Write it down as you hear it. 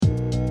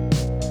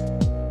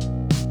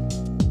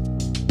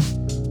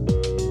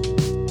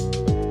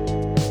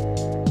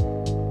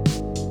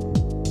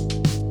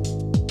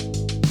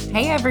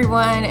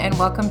everyone, and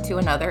welcome to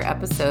another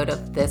episode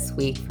of This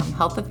Week from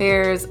Health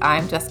Affairs.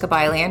 I'm Jessica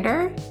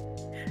Bylander.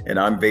 And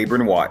I'm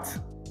Vabren Watts.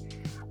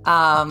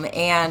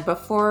 And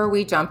before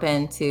we jump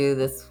into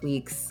this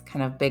week's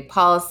kind of big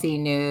policy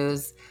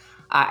news,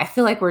 I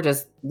feel like we're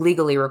just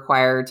legally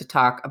required to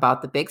talk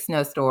about the big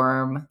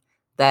snowstorm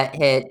that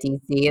hit DC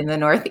in the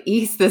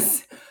Northeast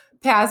this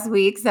past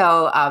week.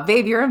 So,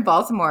 Babe, you're in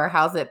Baltimore.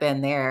 How's it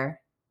been there?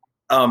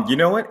 You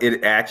know what?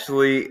 It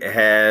actually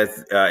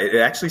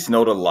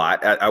snowed a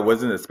lot. I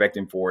wasn't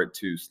expecting for it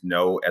to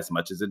snow as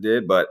much as it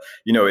did, but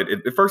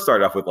it first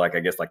started off with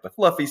the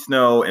fluffy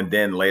snow, and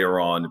then later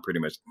on it pretty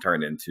much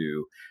turned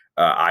into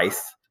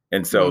ice.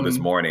 And so this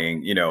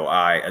morning,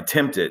 I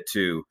attempted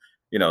to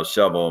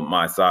shovel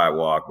my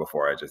sidewalk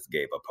before I just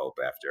gave up hope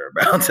after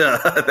about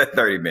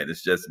 30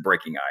 minutes, just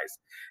breaking ice.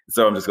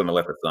 So I'm just going to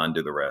let the sun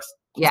do the rest.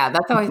 Yeah,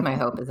 that's always my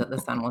hope, is that the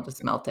sun will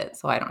just melt it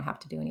so I don't have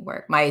to do any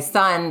work. My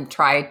son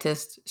tried to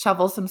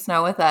shovel some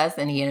snow with us,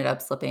 and he ended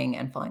up slipping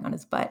and falling on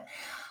his butt.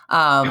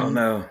 Oh,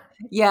 no.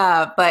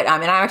 Yeah, but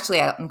and I'm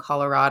actually out in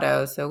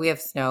Colorado, so we have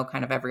snow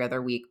kind of every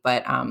other week,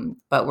 but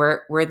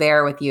we're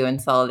there with you in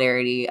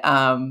solidarity.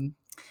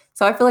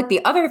 So I feel like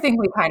the other thing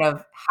we kind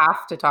of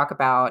have to talk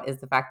about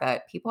is the fact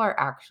that people are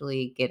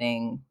actually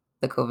getting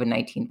the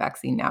COVID-19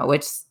 vaccine now,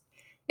 which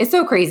is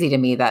so crazy to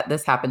me that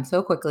this happened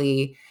so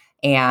quickly.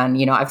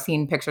 And, I've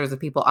seen pictures of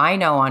people I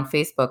know on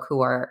Facebook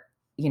who are,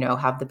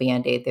 have the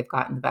Band-Aid, they've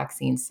gotten the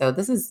vaccine. So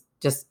this is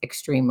just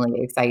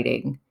extremely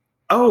exciting.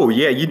 Oh,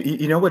 yeah.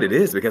 You know what it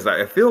is? Because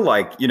I feel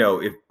like,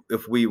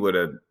 if we would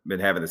have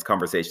been having this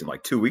conversation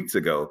like 2 weeks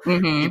ago,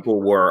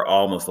 people were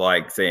almost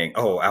like saying,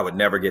 oh, I would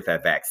never get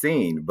that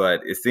vaccine.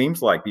 But it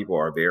seems like people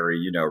are very,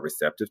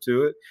 receptive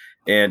to it.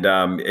 And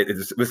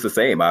it's the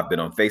same. I've been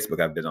on Facebook,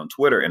 I've been on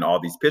Twitter, and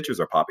all these pictures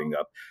are popping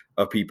up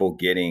of people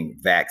getting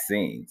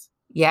vaccines.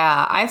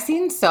 Yeah, I've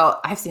seen so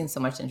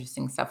much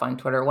interesting stuff on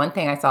Twitter. One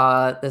thing I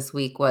saw this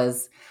week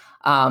was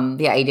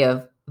the idea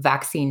of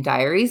vaccine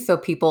diaries. So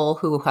people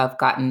who have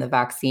gotten the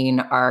vaccine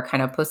are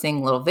kind of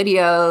posting little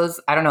videos.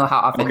 I don't know how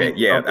often. Okay,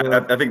 yeah,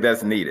 I think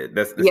that's needed.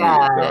 That's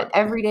yeah, needed.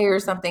 Every day or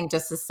something,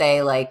 just to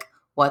say like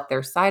what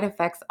their side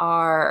effects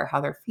are or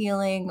how they're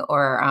feeling,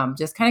 or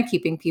just kind of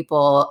keeping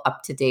people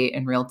up to date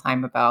in real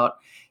time about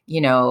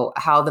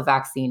how the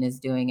vaccine is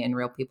doing in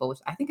real people,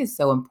 which I think is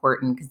so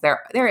important, because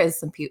there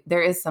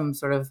is some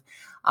sort of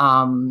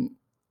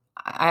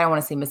I don't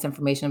want to say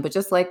misinformation, but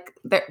just like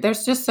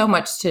there's just so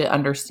much to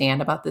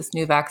understand about this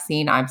new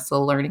vaccine. I'm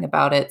still learning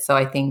about it. So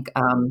I think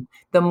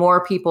the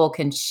more people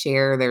can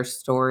share their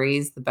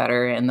stories, the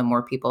better. And the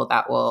more people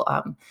that will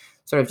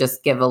sort of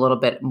just give a little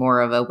bit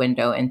more of a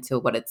window into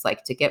what it's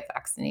like to get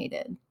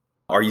vaccinated.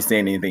 Are you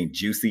seeing anything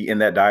juicy in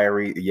that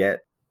diary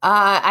yet?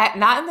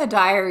 Not in the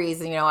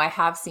diaries. I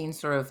have seen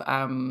sort of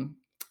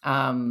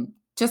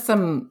just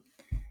some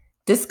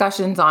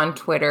discussions on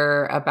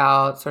Twitter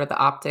about sort of the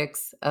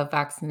optics of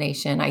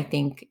vaccination. I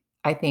think,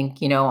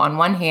 on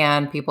one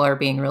hand, people are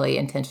being really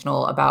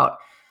intentional about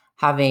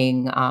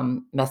having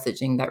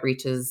messaging that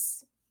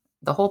reaches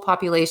the whole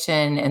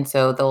population. And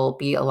so there'll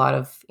be a lot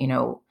of,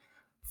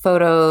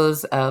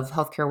 photos of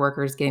healthcare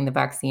workers getting the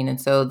vaccine.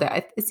 And so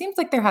it seems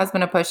like there has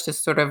been a push to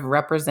sort of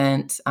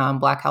represent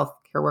Black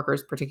healthcare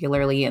workers,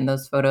 particularly in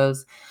those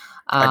photos.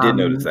 I did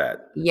notice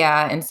that.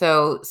 Yeah. And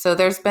so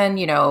there's been,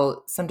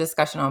 some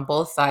discussion on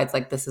both sides.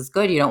 Like, this is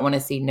good. You don't want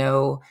to see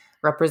no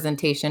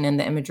representation in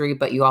the imagery,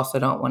 but you also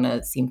don't want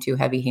to seem too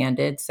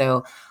heavy-handed.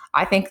 So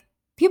I think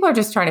people are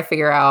just trying to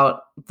figure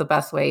out the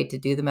best way to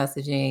do the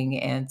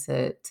messaging and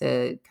to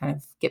kind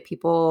of get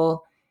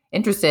people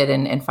interested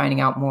in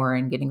finding out more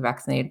and getting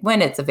vaccinated when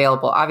it's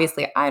available.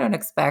 Obviously, I don't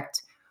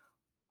expect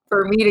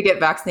for me to get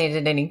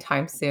vaccinated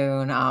anytime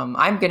soon.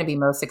 I'm going to be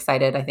most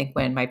excited, I think,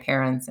 when my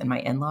parents and my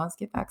in-laws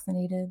get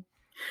vaccinated.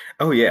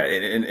 Oh, yeah.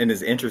 And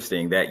it's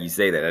interesting that you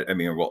say that. I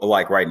mean,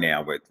 like right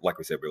now, but like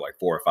we said, we're like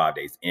 4 or 5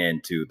 days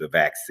into the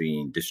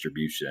vaccine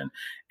distribution.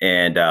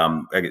 And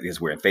I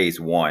guess we're in phase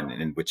one,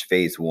 in which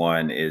phase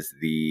one is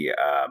the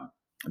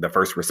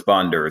first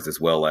responders,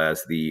 as well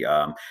as the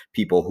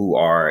people who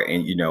are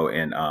in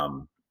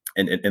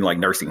like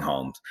nursing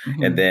homes.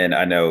 Mm-hmm. And then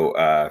I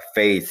know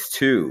phase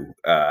two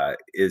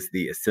is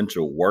the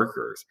essential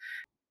workers.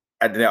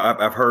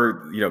 I've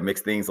heard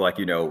mixed things, like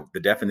the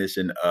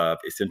definition of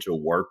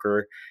essential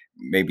worker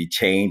maybe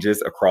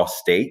changes across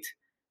state.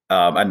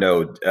 I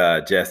know,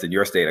 Jess, in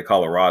your state of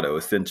Colorado,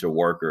 essential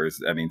workers,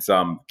 I mean,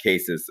 some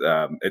cases,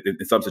 in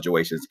some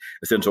situations,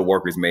 essential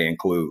workers may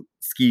include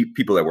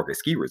people that work at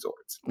ski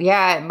resorts.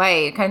 Yeah, it might.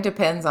 It kind of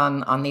depends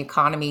on the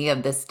economy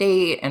of the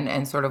state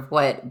and sort of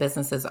what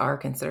businesses are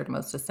considered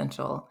most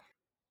essential.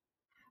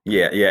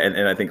 Yeah, yeah,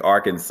 and I think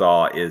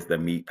Arkansas is the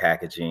meat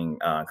packaging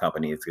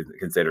company. It's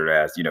considered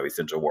as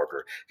essential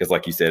worker, because,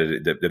 like you said,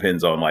 it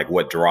depends on like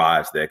what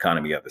drives the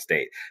economy of the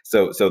state.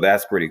 So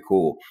that's pretty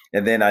cool.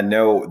 And then I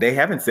know they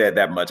haven't said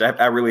that much.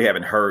 I really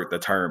haven't heard the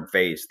term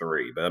phase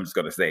three, but I'm just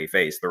going to say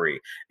phase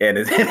three. And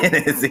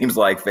it seems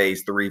like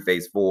phase three,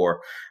 phase four,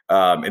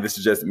 and this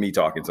is just me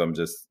talking. So I'm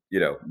just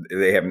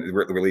they haven't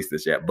released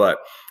this yet, but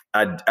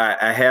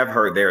I have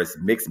heard there's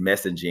mixed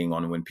messaging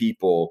on when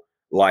people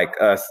like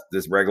us,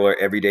 just regular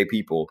everyday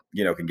people,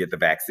 can get the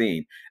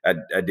vaccine.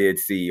 I did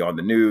see on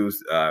the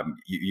news,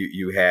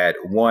 you had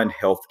one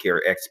healthcare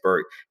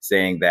expert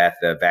saying that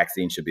the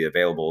vaccine should be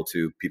available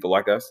to people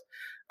like us,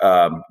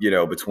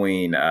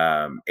 between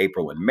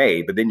April and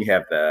May. But then you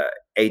have the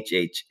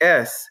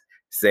HHS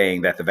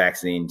saying that the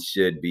vaccine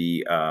should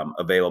be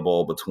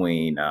available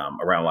between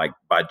around like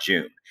by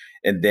June.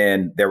 And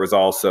then there was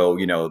also,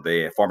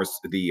 the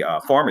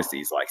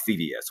pharmacies like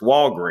CVS,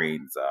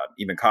 Walgreens,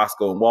 even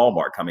Costco and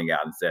Walmart coming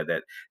out and said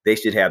that they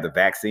should have the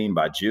vaccine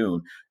by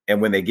June.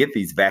 And when they get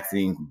these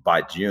vaccines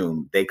by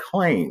June, they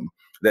claim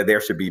that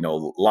there should be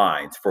no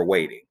lines for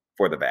waiting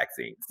for the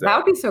vaccine. That So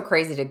would be so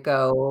crazy to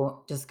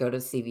just go to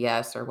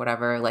CVS or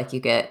whatever, like, you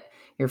get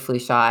your flu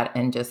shot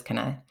and just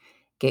kinda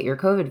get your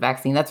COVID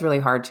vaccine. That's really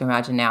hard to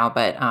imagine now,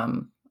 but,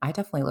 I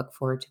definitely look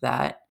forward to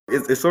that.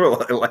 it's sort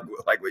of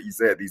like what you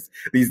said. These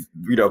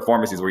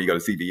pharmacies where you go to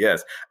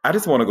CVS. I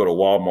just want to go to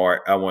Walmart.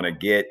 I want to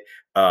get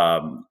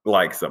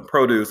like some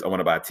produce. I want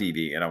to buy a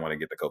TV, and I want to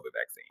get the COVID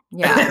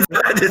Yeah, vaccine.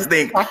 I just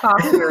think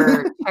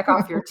check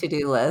off your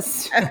to-do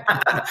list.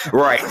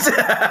 right.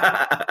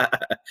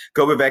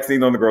 COVID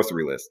vaccine on the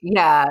grocery list.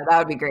 Yeah, that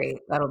would be great.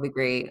 That'll be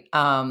great.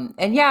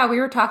 And yeah, we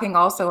were talking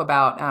also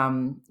about,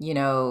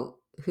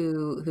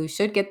 who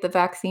should get the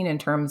vaccine in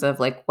terms of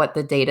like what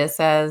the data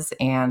says.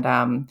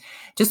 And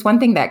just one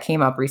thing that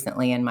came up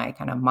recently in my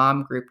kind of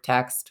mom group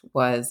text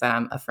was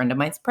a friend of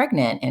mine's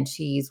pregnant, and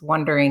she's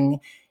wondering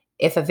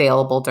if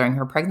available during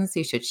her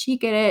pregnancy, should she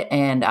get it?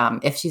 And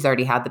if she's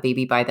already had the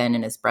baby by then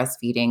and is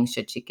breastfeeding,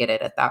 should she get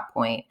it at that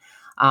point?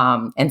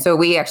 And so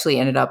we actually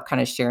ended up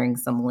kind of sharing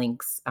some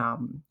links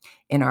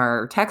in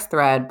our text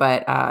thread,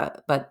 but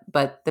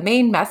the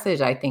main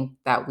message I think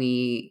that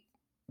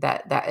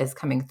is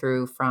coming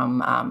through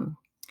from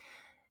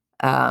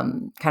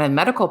kind of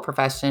medical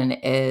profession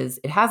is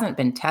it hasn't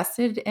been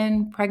tested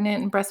in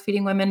pregnant and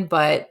breastfeeding women,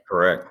 but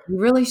Correct. you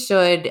really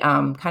should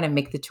kind of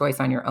make the choice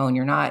on your own.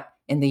 You're not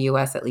in the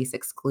US at least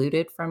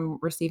excluded from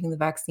receiving the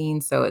vaccine.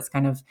 So it's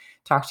kind of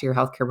talk to your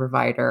healthcare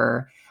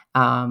provider.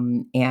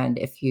 And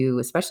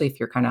especially if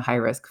you're kind of high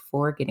risk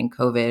for getting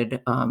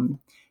COVID,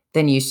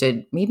 then you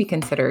should maybe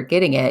consider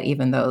getting it,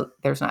 even though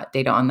there's not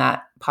data on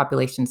that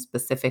population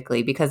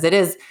specifically, because it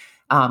is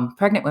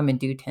pregnant women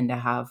do tend to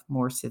have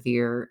more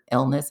severe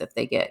illness if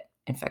they get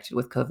infected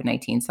with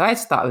COVID-19. So I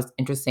just thought it was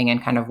interesting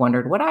and kind of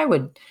wondered what I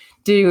would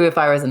do if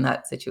I was in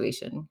that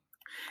situation.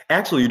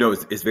 Actually,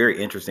 it's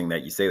very interesting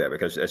that you say that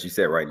because, as you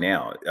said right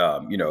now,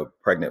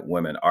 pregnant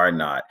women are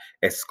not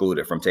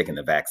excluded from taking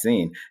the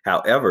vaccine.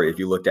 However, if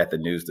you looked at the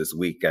news this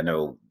week, I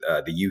know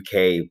the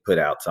UK put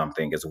out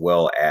something as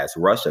well as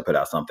Russia put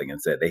out something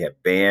and said they have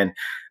banned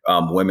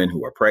women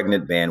who are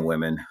pregnant, banned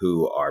women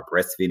who are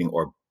breastfeeding,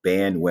 or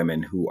banned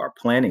women who are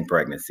planning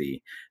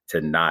pregnancy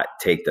to not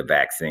take the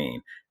vaccine.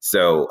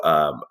 So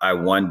I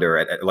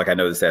wonder, like I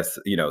know this has,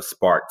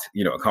 sparked,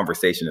 a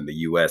conversation in the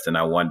US, and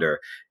I wonder,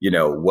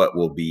 what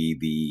will be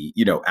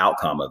the,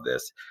 outcome of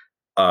this.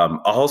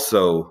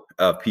 Also,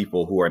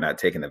 people who are not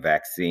taking the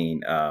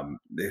vaccine,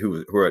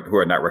 who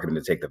are not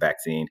recommended to take the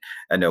vaccine.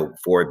 I know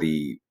for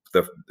the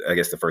I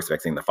guess the first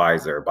vaccine, the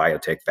Pfizer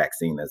biotech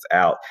vaccine that's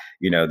out,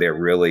 they're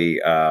really,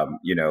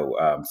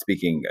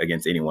 speaking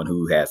against anyone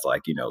who has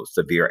like,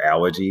 severe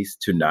allergies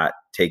to not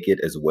take it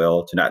as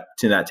well, to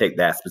not take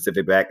that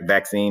specific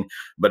vaccine.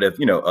 But if,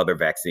 other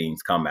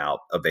vaccines come out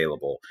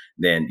available,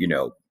 then,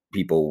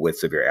 people with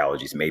severe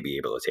allergies may be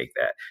able to take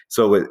that.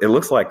 So it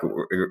looks like,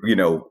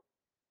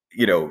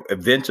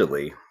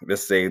 eventually,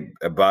 let's say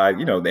by,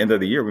 the end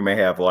of the year, we may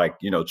have like,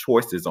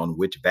 choices on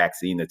which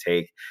vaccine to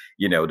take,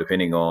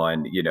 depending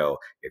on, if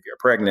you're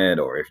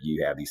pregnant or if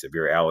you have these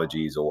severe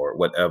allergies or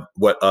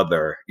what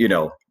other,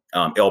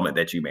 ailment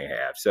that you may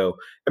have. So,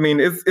 I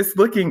mean, it's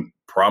looking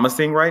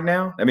promising right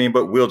now. I mean,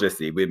 but we'll just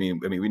see. We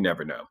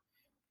never know.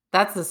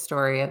 That's the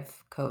story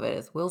of COVID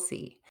is we'll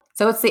see.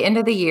 So it's the end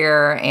of the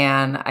year,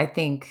 and I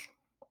think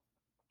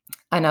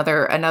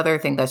another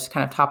thing that's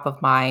kind of top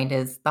of mind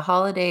is the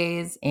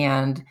holidays.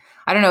 And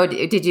I don't know,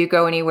 did you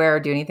go anywhere or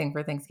do anything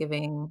for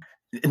Thanksgiving?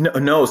 No,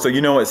 no. So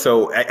you know what?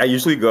 So I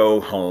usually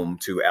go home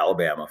to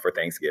Alabama for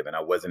Thanksgiving.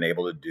 I wasn't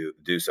able to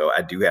do so.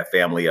 I do have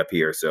family up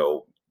here,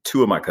 so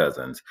two of my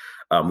cousins,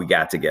 we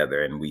got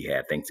together and we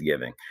had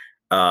Thanksgiving.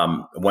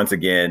 Once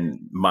again,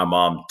 my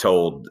mom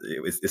told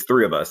it's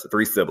three of us,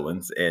 three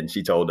siblings, and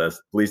she told us,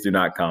 "Please do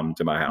not come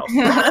to my house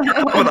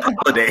for the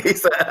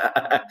holidays."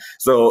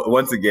 So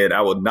once again,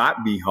 I will not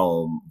be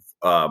home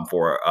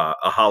for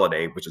a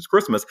holiday, which is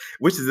Christmas.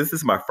 This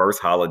is my first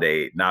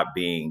holiday not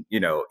being,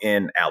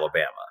 in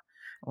Alabama.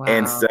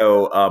 And Wow.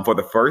 so, for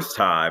the first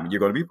time, you're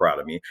going to be proud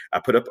of me. I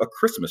put up a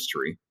Christmas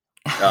tree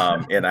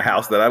in a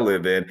house that I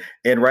live in,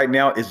 and right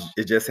now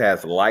it just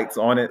has lights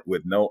on it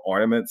with no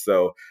ornaments.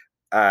 So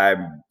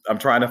I'm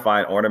trying to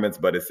find ornaments,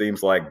 but it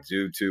seems like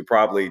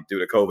probably due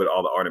to COVID,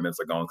 all the ornaments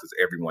are gone because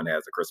everyone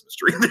has a Christmas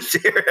tree this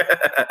year.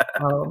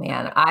 Oh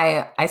man,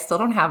 I still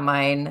don't have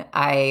mine.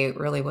 I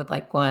really would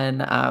like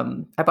one.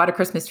 I bought a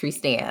Christmas tree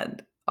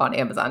stand on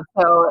Amazon.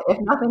 So if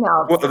nothing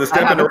else, Well, the I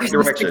step in have the a right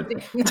Christmas direction.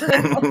 tree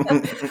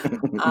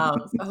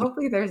soon. So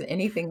hopefully there's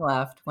anything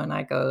left when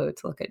I go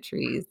to look at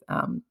trees.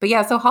 But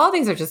yeah, so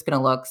holidays are just going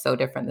to look so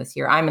different this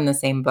year. I'm in the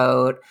same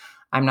boat.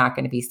 I'm not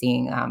going to be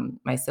seeing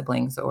my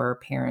siblings or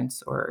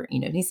parents or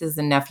nieces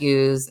and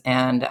nephews,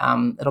 and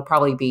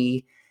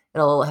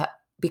it'll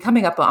be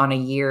coming up on a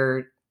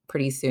year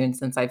pretty soon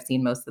since I've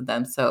seen most of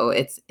them. So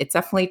it's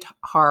definitely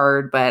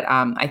hard, but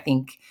I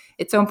think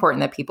it's so important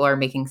that people are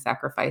making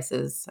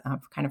sacrifices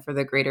kind of for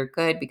the greater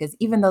good, because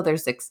even though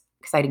there's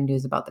exciting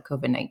news about the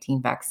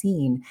COVID-19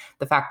 vaccine,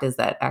 the fact is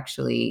that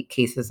actually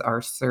cases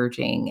are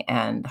surging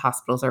and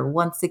hospitals are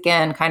once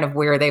again kind of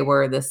where they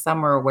were this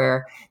summer,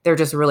 where they're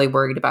just really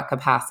worried about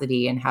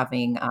capacity and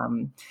having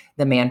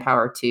the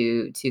manpower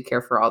to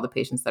care for all the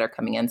patients that are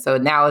coming in. So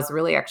now is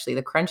really actually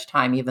the crunch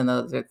time, even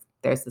though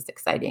there's this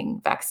exciting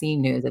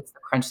vaccine news. It's the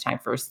crunch time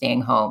for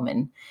staying home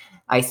and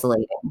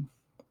isolating.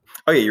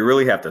 Oh yeah, you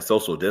really have to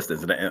social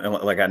distance, and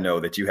like I know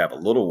that you have a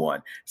little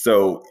one,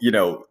 so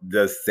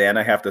does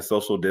Santa have to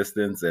social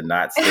distance and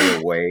not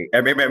stay away?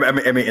 I mean,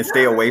 and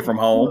stay away from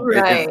home.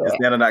 Is, Right. is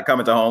Santa not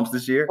coming to homes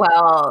this year?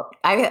 Well,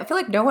 I feel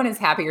like no one is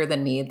happier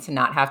than me to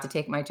not have to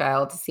take my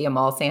child to see a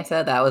mall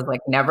Santa. That was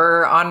like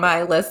never on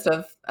my list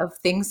of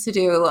things to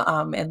do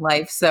in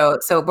life. So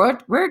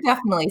we're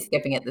definitely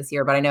skipping it this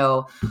year. But I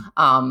know,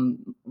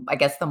 I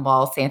guess the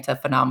mall Santa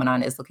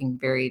phenomenon is looking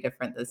very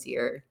different this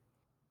year.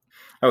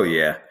 Oh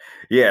yeah,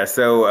 yeah.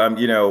 So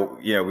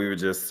we would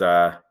just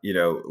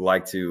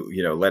like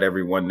to let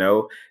everyone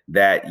know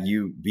that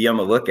you be on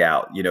the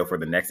lookout, for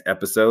the next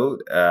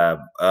episode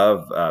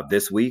of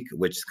this week,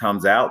 which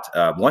comes out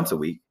once a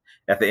week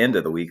at the end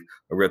of the week.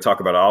 Where we'll talk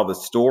about all the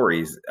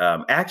stories,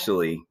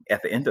 actually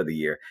at the end of the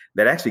year,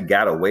 that actually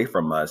got away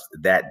from us,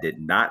 that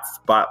did not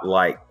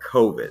spotlight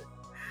COVID.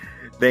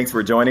 Thanks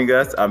for joining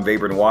us. I'm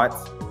Vabren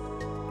Watts,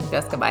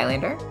 Jessica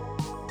Bylander.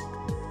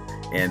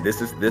 and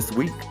this is This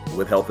Week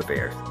with Health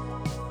Affairs.